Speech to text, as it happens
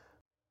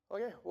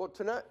Okay, well,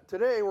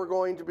 today we're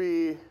going to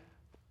be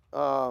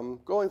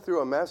going through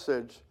a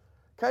message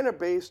kind of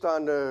based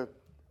on the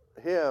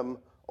hymn,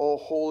 O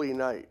Holy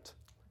Night,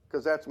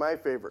 because that's my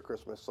favorite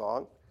Christmas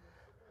song.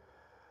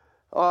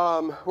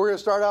 We're going to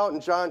start out in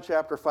John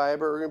chapter 5,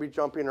 but we're going to be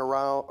jumping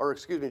around,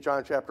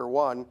 John chapter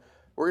 1.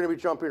 We're going to be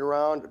jumping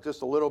around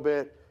just a little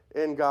bit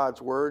in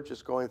God's Word,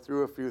 just going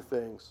through a few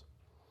things.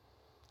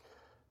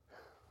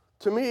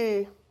 To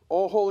me,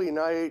 O Holy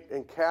Night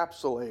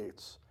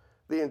encapsulates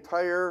the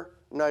entire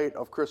night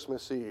of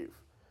Christmas Eve.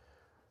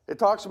 It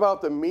talks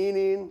about the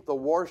meaning, the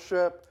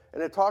worship,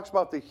 and it talks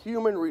about the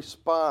human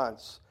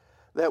response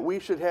that we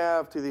should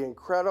have to the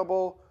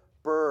incredible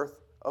birth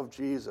of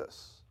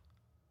Jesus.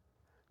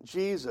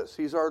 Jesus,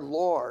 he's our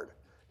Lord,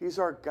 he's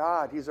our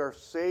God, he's our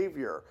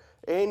Savior,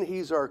 and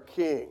he's our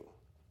King.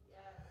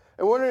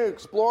 And we're going to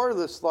explore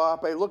this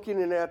thought by looking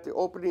at the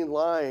opening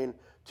line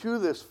to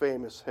this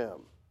famous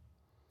hymn,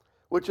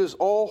 which is,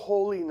 O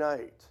Holy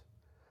Night,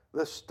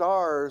 the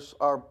stars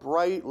are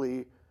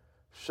brightly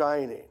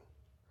shining.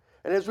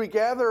 And as we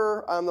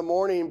gather on the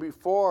morning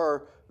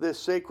before this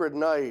sacred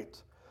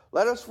night,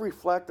 let us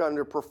reflect on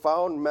the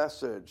profound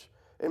message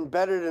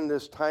embedded in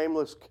this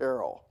timeless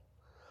carol,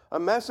 a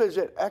message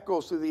that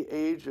echoes through the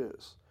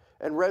ages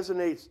and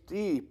resonates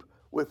deep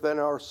within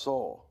our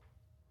soul.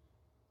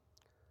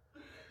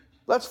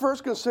 Let's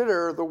first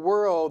consider the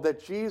world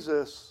that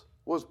Jesus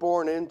was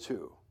born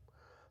into.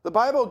 The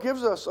Bible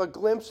gives us a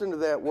glimpse into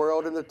that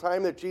world in the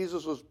time that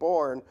Jesus was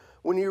born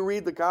when you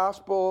read the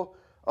Gospel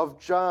of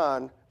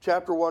John,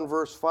 chapter 1,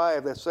 verse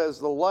 5, that says,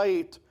 the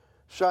light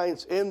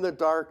shines in the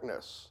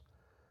darkness,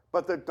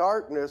 but the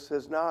darkness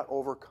has not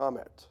overcome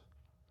it.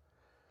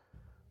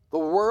 The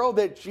world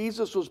that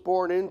Jesus was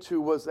born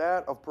into was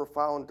that of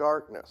profound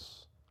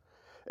darkness.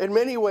 In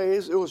many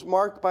ways, it was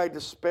marked by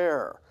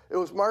despair. It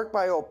was marked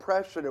by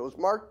oppression. It was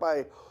marked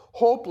by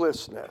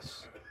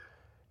hopelessness.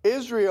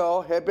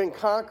 Israel had been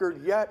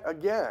conquered yet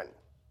again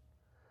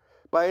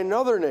by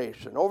another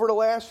nation. Over the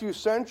last few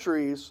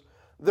centuries,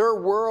 their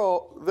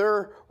role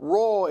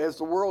as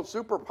the world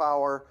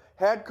superpower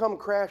had come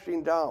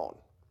crashing down.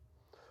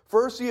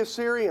 First, the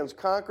Assyrians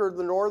conquered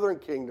the northern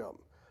kingdom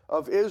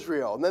of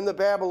Israel, and then the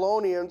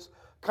Babylonians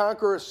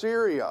conquer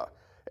Assyria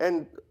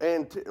and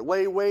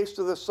lay waste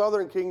to the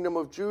southern kingdom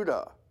of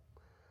Judah.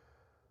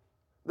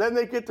 Then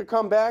they get to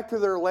come back to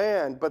their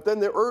land, but then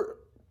the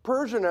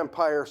Persian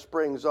Empire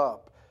springs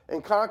up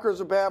and conquers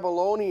the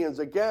Babylonians,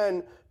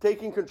 again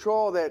taking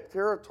control of that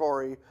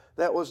territory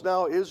that was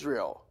now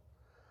Israel.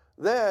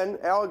 Then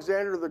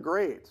Alexander the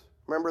Great,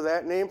 remember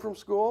that name from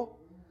school?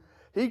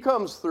 He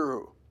comes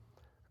through,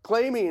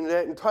 claiming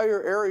that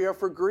entire area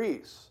for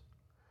Greece.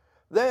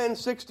 Then,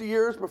 60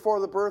 years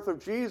before the birth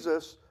of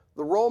Jesus,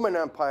 the Roman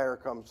Empire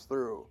comes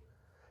through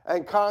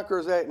and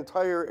conquers that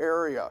entire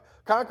area,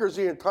 conquers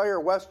the entire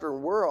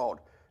Western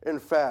world, in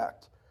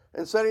fact,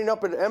 and setting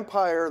up an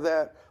empire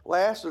that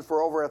lasted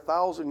for over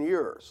 1,000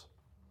 years.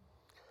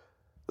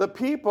 The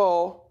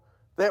people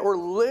that were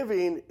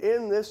living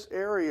in this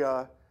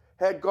area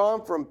had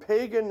gone from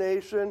pagan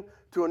nation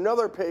to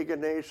another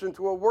pagan nation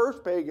to a worse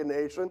pagan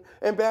nation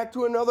and back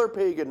to another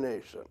pagan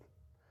nation.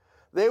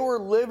 They were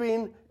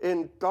living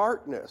in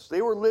darkness.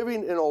 They were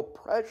living in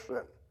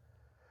oppression.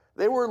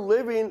 They were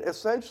living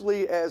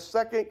essentially as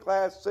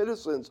second-class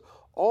citizens,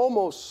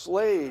 almost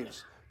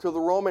slaves to the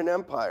Roman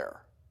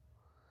Empire.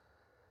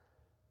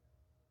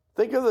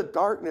 Think of the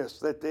darkness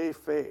that they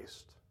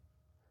faced.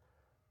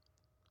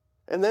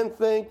 And then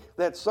think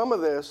that some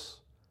of this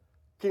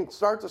can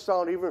start to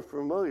sound even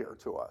familiar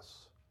to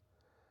us,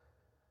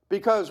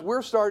 because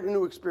we're starting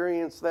to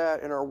experience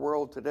that in our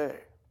world today.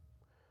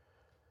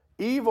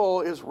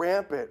 Evil is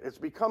rampant. It's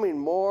becoming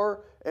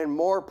more and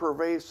more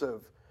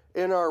pervasive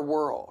in our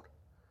world.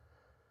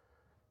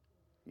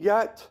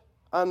 Yet,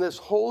 on this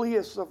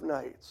holiest of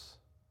nights,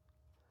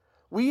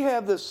 we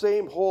have the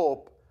same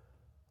hope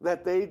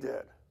that they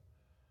did.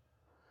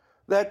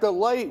 That the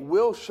light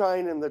will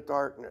shine in the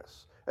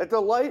darkness. That the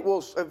light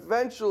will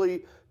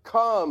eventually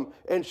come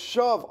and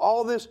shove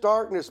all this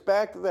darkness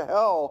back to the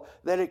hell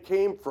that it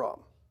came from.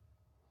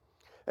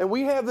 And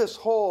we have this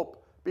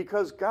hope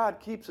because God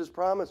keeps his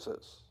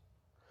promises.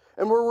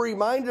 And we're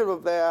reminded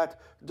of that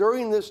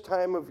during this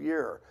time of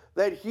year,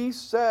 that he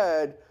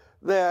said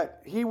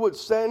that he would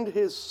send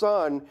his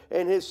son,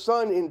 and his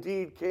son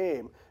indeed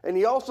came. And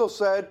he also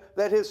said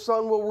that his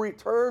son will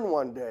return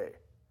one day.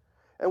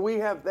 And we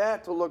have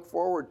that to look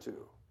forward to.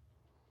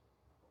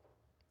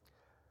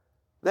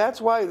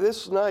 That's why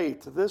this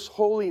night, this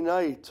holy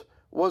night,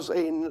 was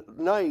a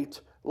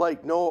night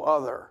like no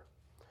other.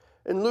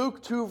 In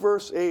Luke 2,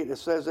 verse 8, it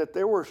says that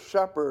there were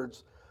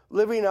shepherds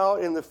living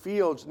out in the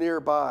fields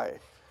nearby,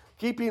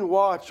 keeping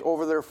watch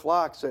over their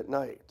flocks at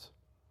night.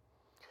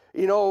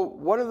 You know,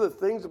 one of the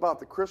things about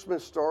the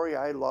Christmas story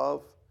I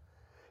love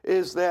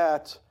is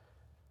that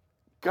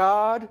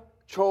God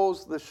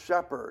chose the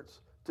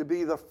shepherds to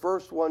be the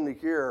first one to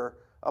hear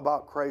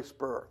about Christ's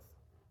birth.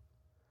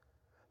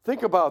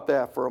 Think about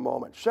that for a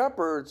moment.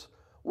 Shepherds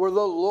were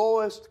the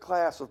lowest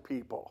class of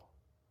people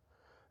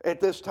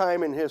at this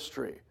time in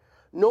history.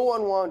 No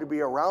one wanted to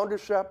be around a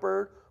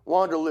shepherd,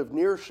 wanted to live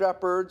near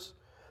shepherds.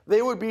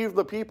 They would be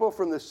the people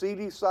from the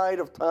seedy side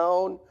of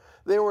town.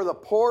 They were the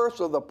poorest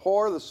of the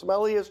poor, the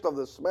smelliest of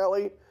the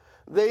smelly.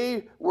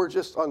 They were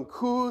just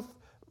uncouth,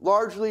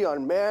 largely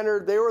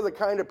unmannered. They were the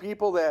kind of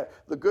people that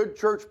the good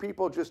church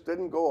people just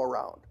didn't go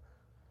around.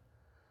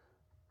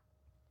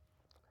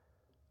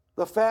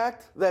 The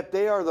fact that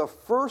they are the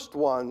first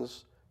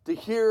ones to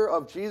hear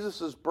of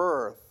Jesus'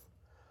 birth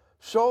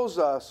shows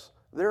us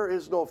there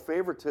is no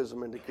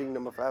favoritism in the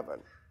kingdom of heaven.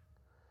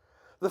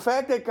 The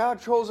fact that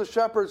God chose the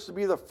shepherds to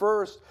be the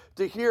first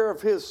to hear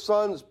of his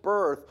son's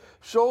birth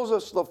shows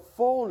us the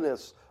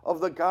fullness of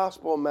the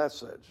gospel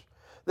message.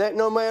 That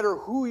no matter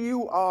who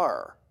you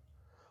are,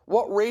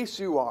 what race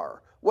you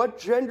are, what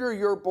gender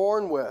you're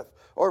born with,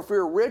 or if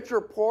you're rich or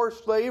poor,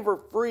 slave or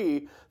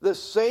free, the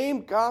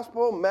same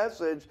gospel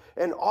message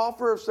and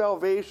offer of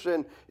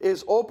salvation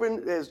is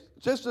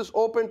just as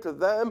open to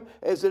them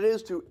as it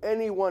is to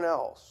anyone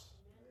else.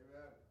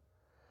 Amen.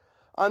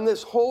 On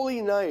this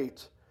holy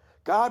night,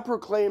 God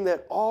proclaimed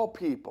that all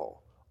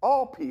people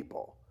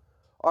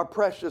are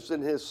precious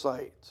in his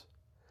sight.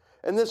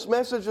 And this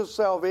message of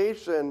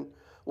salvation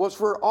was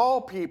for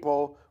all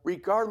people,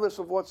 regardless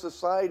of what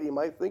society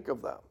might think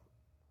of them.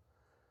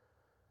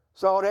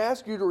 So I would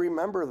ask you to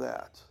remember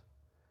that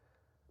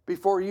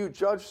before you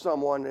judge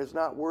someone as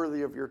not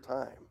worthy of your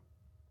time,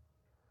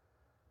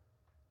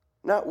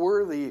 not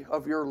worthy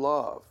of your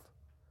love,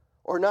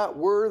 or not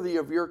worthy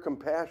of your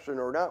compassion,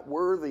 or not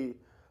worthy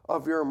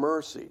of your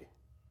mercy.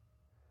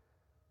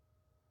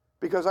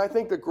 Because I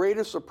think the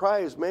greatest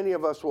surprise many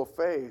of us will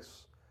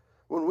face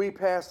when we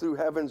pass through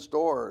heaven's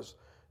doors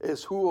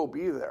is who will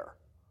be there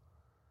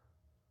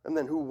and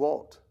then who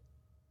won't.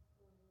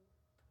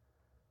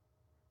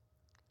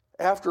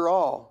 After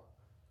all,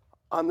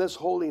 on this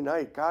holy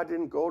night, God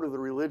didn't go to the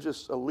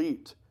religious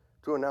elite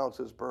to announce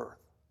his birth.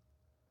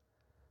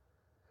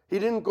 He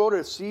didn't go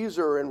to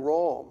Caesar in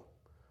Rome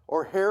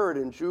or Herod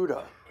in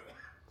Judah.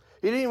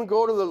 He didn't even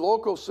go to the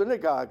local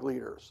synagogue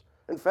leaders.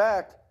 In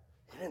fact,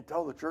 he didn't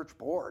tell the church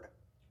board.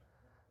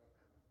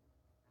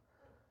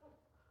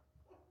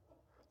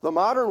 The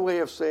modern way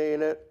of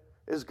saying it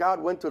is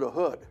God went to the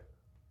hood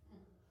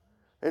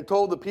and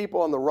told the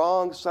people on the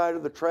wrong side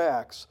of the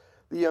tracks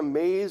the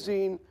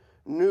amazing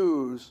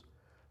news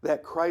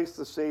that Christ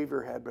the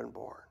Savior had been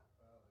born.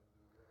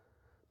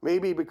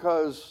 Maybe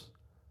because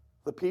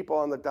the people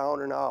on the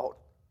down and out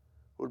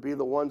would be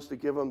the ones to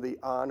give him the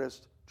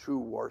honest, true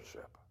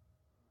worship.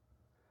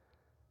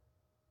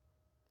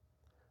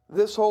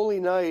 This holy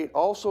night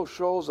also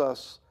shows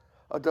us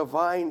a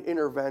divine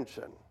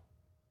intervention.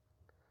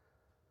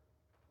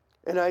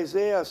 In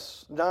Isaiah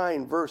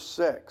 9, verse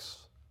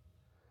 6,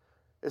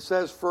 it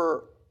says,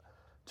 "For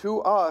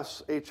to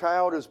us a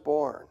child is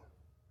born,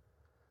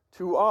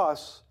 to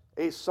us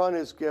a son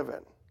is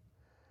given,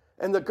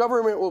 and the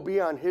government will be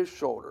on his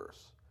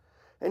shoulders,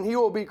 and he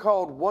will be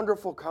called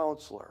Wonderful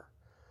Counselor,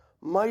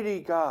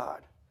 Mighty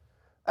God,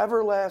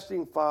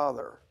 Everlasting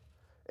Father,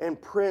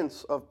 and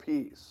Prince of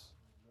Peace."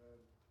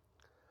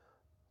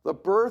 The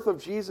birth of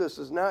Jesus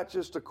is not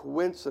just a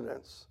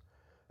coincidence.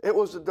 It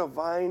was a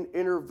divine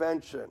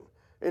intervention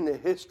in the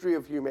history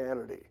of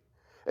humanity.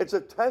 It's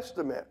a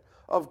testament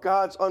of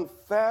God's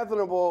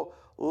unfathomable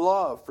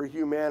love for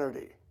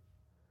humanity.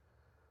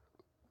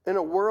 In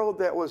a world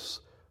that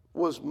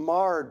was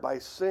marred by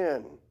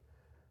sin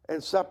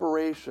and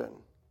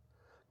separation,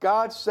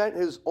 God sent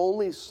his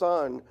only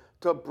Son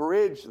to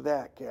bridge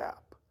that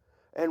gap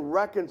and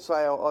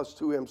reconcile us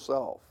to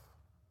himself.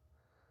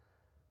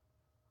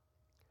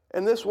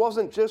 And this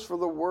wasn't just for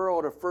the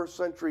world of first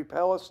century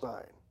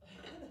Palestine.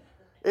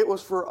 It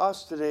was for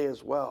us today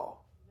as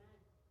well.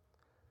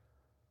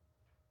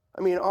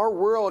 I mean, our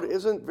world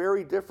isn't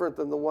very different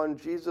than the one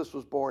Jesus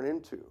was born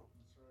into.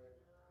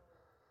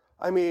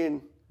 I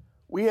mean,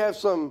 we have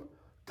some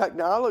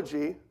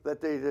technology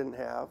that they didn't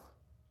have,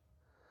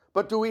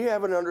 but do we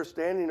have an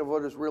understanding of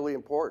what is really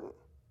important?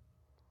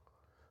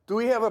 Do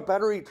we have a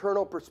better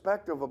eternal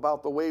perspective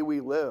about the way we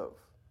live?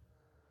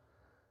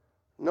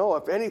 No,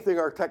 if anything,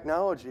 our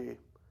technology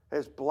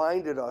has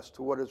blinded us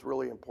to what is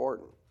really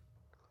important.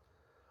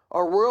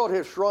 Our world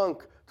has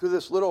shrunk to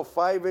this little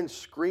 5-inch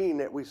screen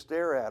that we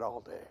stare at all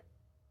day.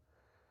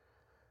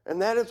 And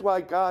that is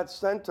why God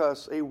sent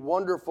us a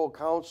wonderful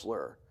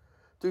counselor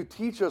to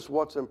teach us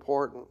what's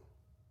important.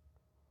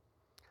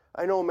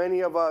 I know many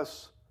of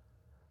us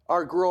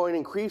are growing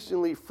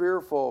increasingly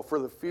fearful for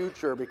the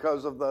future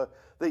because of the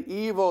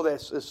evil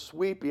that is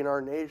sweeping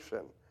our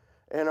nation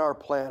and our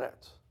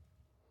planet.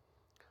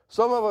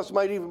 Some of us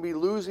might even be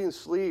losing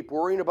sleep,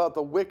 worrying about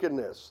the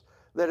wickedness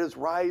that is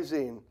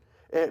rising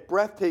at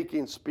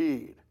breathtaking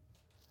speed.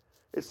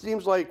 It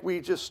seems like we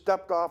just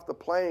stepped off the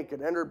plank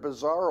and entered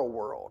bizarro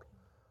world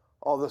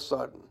all of a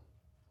sudden.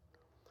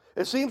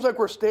 It seems like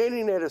we're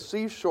standing at a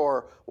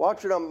seashore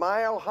watching a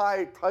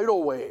mile-high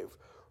tidal wave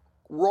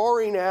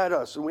roaring at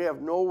us and we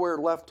have nowhere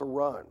left to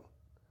run.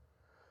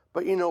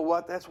 But you know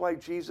what? That's why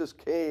Jesus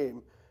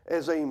came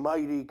as a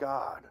mighty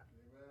God.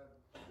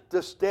 Amen.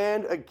 To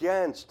stand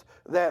against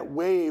that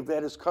wave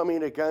that is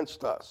coming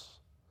against us.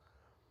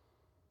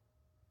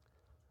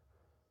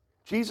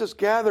 Jesus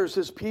gathers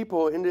his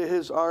people into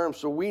his arms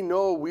so we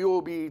know we will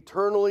be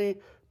eternally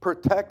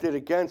protected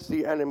against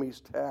the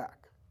enemy's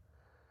attack.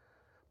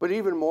 But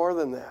even more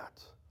than that,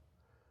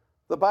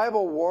 the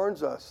Bible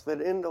warns us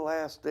that in the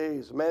last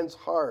days, men's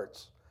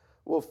hearts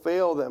will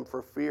fail them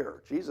for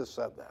fear. Jesus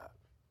said that.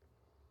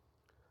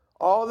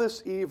 All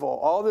this evil,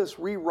 all this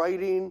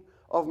rewriting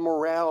of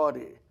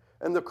morality,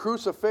 and the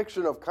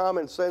crucifixion of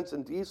common sense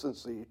and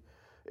decency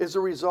is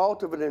a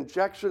result of an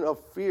injection of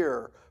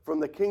fear from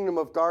the kingdom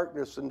of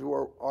darkness into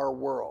our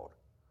world.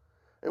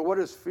 And what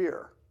is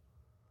fear?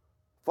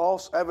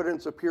 False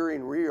evidence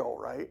appearing real,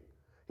 right?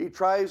 He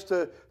tries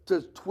to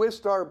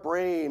twist our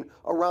brain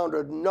around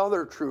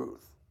another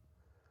truth.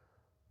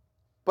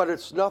 But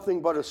it's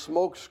nothing but a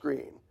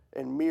smokescreen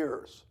and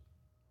mirrors.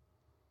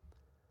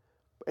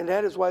 And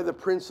that is why the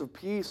Prince of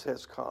Peace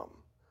has come,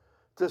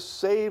 to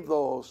save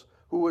those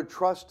who would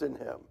trust in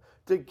him,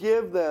 to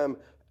give them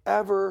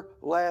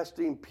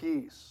everlasting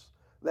peace,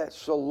 that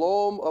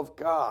shalom of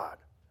God.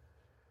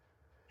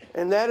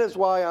 And that is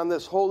why on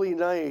this holy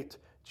night,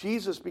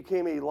 Jesus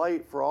became a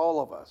light for all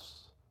of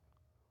us.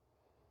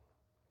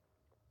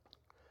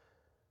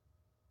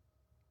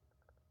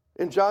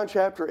 In John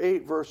chapter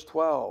 8, verse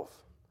 12,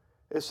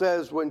 it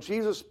says, when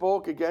Jesus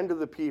spoke again to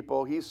the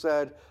people, he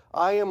said,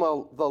 I am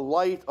the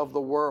light of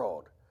the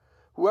world.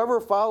 Whoever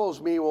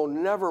follows me will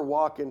never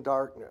walk in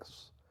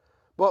darkness,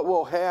 but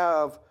will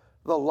have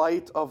the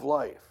light of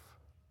life.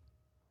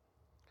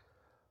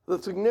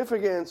 The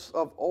significance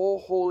of O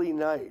Holy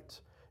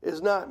Night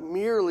is not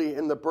merely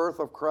in the birth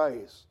of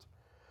Christ,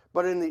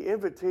 but in the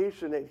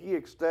invitation that he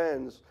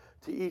extends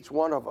to each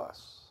one of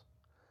us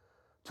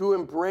to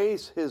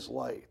embrace his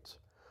light,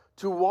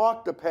 to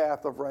walk the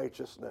path of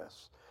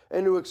righteousness,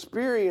 and to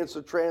experience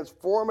the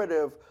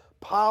transformative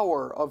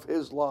power of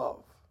his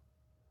love.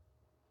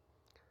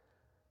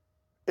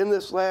 In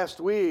this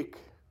last week,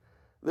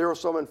 there was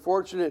some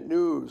unfortunate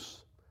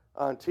news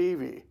on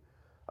TV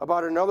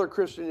about another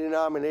Christian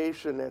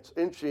denomination that's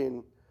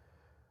inching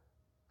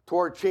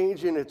toward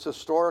changing its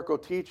historical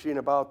teaching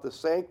about the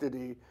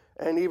sanctity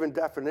and even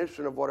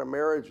definition of what a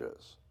marriage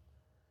is.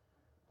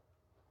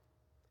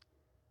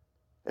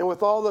 And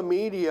with all the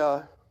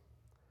media,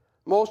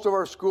 most of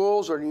our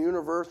schools or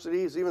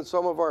universities, even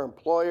some of our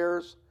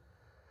employers,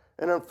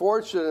 and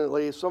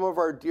unfortunately, some of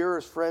our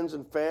dearest friends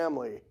and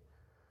family,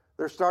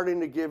 they're starting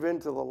to give in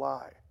to the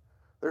lie.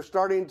 They're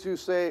starting to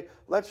say,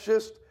 let's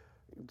just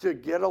to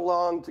get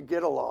along.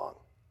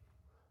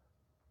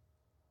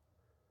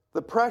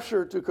 The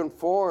pressure to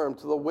conform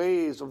to the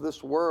ways of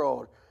this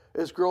world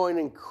is growing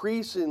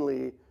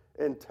increasingly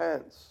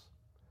intense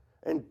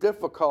and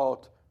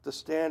difficult to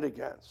stand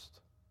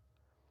against.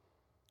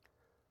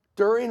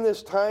 During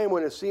this time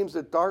when it seems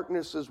that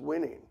darkness is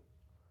winning,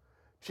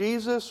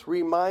 Jesus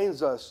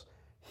reminds us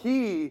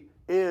he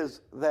is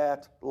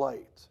that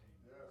light.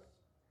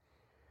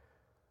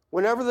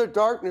 Whenever the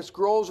darkness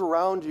grows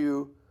around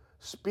you,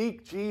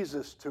 speak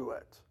Jesus to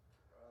it.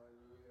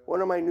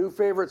 One of my new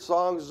favorite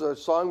songs is a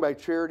song by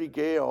Charity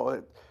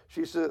Gale.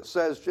 She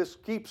says,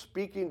 just keep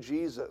speaking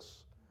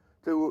Jesus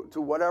to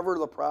whatever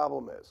the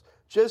problem is.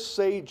 Just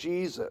say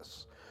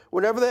Jesus.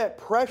 Whenever that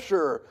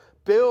pressure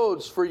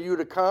builds for you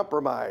to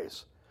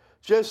compromise,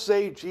 just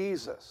say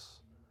Jesus.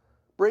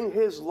 Bring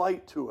his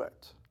light to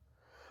it.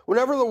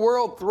 Whenever the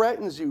world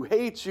threatens you,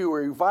 hates you,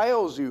 or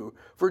reviles you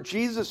for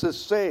Jesus'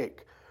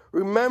 sake,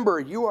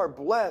 remember you are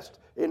blessed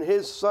in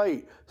his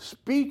sight.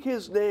 Speak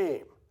his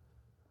name.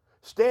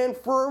 Stand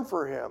firm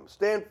for him.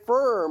 Stand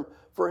firm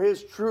for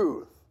his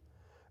truth.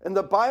 And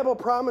the Bible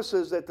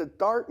promises that the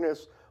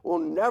darkness will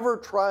never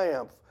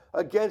triumph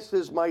against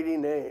his mighty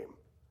name.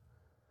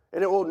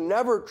 And it will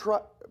never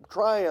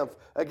triumph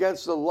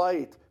against the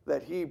light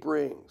that he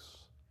brings.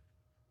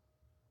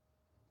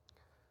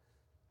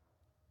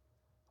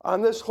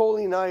 On this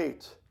holy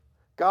night,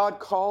 God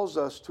calls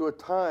us to a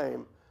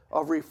time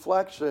of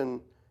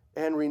reflection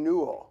and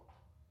renewal.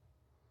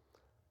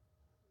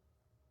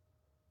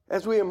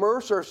 As we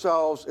immerse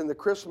ourselves in the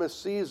Christmas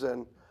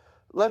season,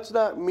 let's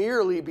not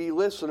merely be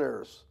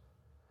listeners,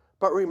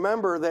 but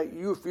remember that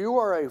if you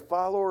are a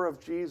follower of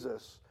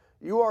Jesus,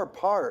 you are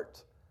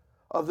part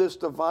of this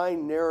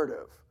divine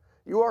narrative.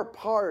 You are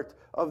part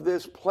of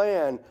this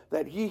plan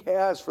that he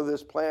has for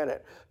this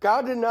planet.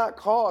 God did not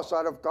call us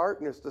out of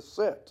darkness to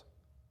sit.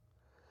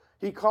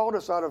 He called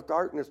us out of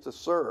darkness to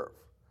serve.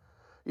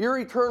 Your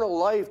eternal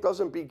life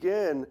doesn't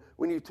begin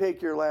when you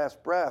take your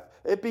last breath.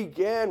 It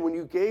began when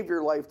you gave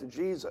your life to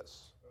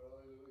Jesus.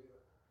 Hallelujah.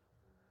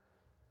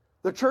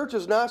 The church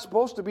is not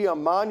supposed to be a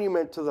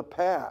monument to the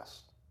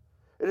past.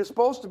 It is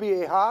supposed to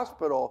be a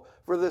hospital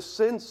for the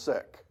sin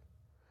sick.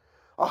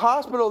 A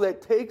hospital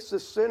that takes the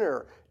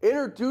sinner,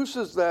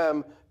 introduces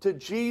them to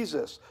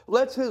Jesus,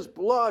 lets his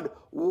blood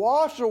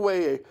wash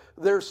away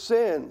their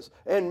sins,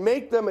 and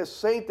make them a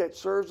saint that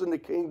serves in the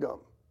kingdom.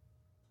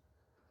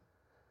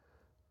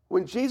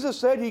 When Jesus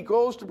said he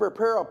goes to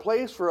prepare a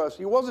place for us,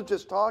 he wasn't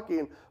just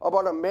talking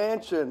about a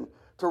mansion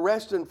to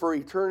rest in for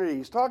eternity.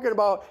 He's talking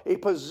about a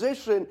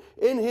position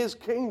in his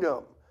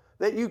kingdom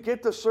that you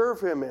get to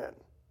serve him in.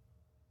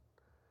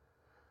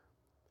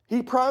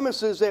 He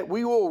promises that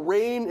we will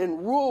reign and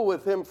rule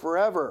with him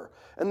forever.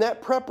 And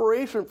that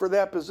preparation for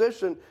that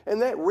position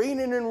and that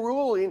reigning and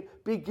ruling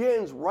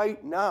begins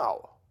right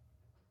now.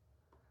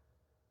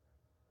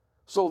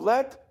 So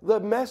let the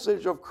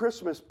message of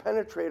Christmas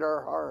penetrate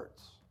our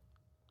hearts.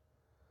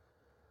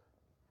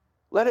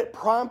 Let it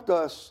prompt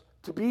us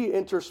to be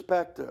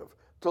introspective,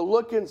 to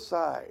look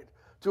inside,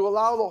 to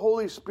allow the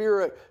Holy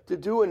Spirit to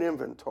do an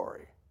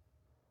inventory.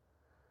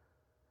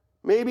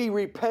 Maybe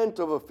repent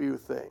of a few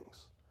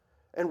things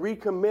and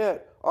recommit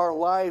our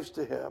lives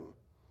to him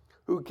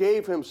who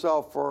gave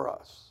himself for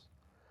us.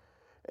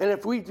 And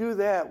if we do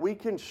that, we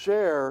can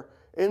share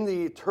in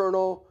the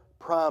eternal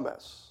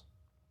promise.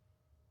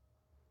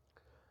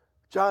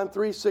 John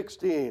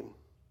 3:16,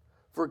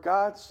 for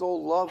God so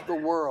loved the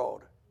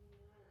world,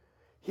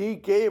 he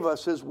gave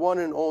us his one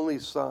and only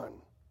Son,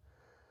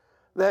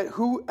 that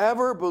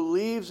whoever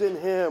believes in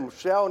him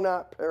shall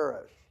not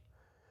perish,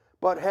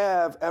 but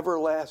have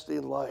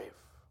everlasting life.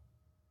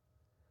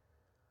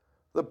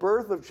 The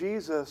birth of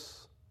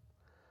Jesus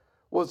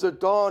was the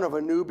dawn of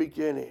a new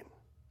beginning,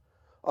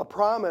 a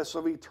promise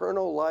of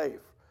eternal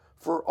life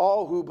for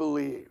all who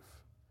believe.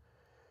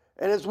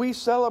 And as we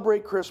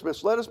celebrate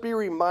Christmas, let us be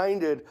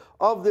reminded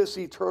of this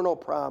eternal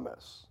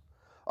promise,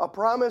 a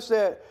promise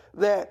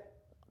that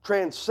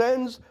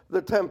transcends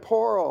the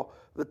temporal,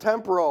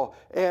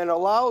 and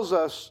allows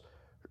us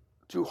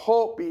to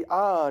hope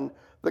beyond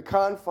the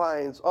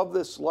confines of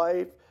this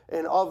life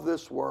and of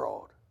this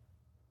world.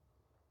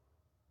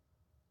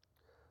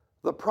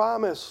 The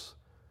promise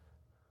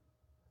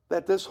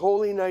that this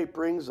holy night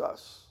brings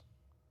us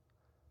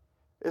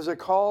is a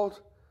call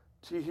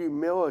to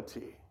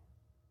humility.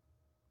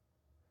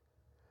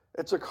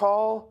 It's a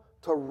call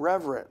to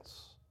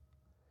reverence.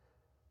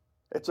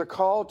 It's a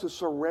call to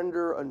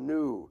surrender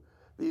anew.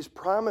 These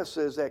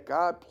promises that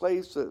God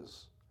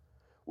places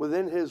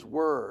within his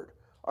word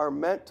are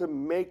meant to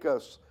make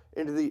us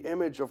into the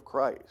image of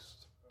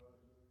Christ.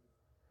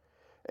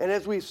 And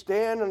as we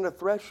stand on the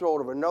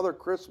threshold of another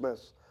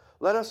Christmas,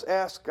 let us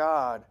ask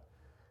God,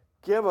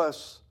 give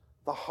us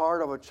the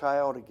heart of a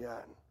child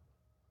again.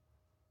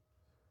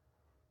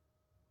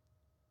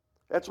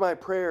 That's my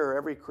prayer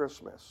every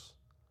Christmas.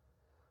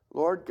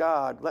 Lord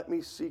God, let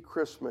me see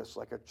Christmas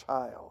like a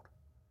child.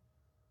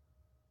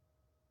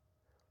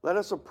 Let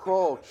us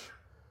approach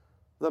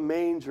the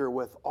manger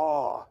with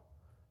awe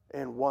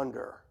and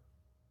wonder,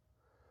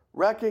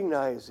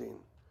 recognizing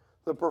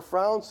the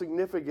profound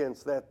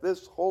significance that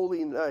this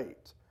holy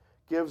night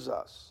gives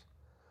us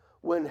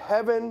when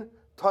heaven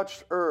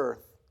touched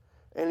earth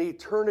and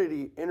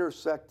eternity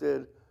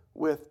intersected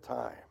with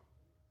time.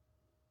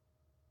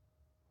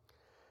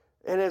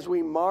 And as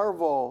we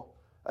marvel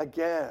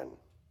again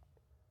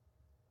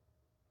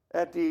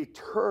at the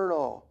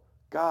eternal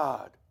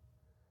God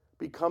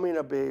becoming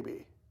a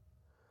baby,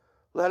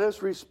 let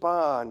us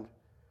respond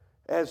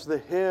as the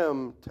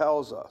hymn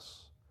tells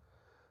us,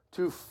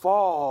 to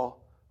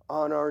fall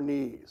on our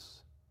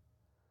knees,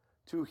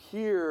 to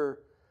hear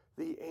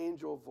the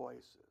angel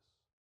voices.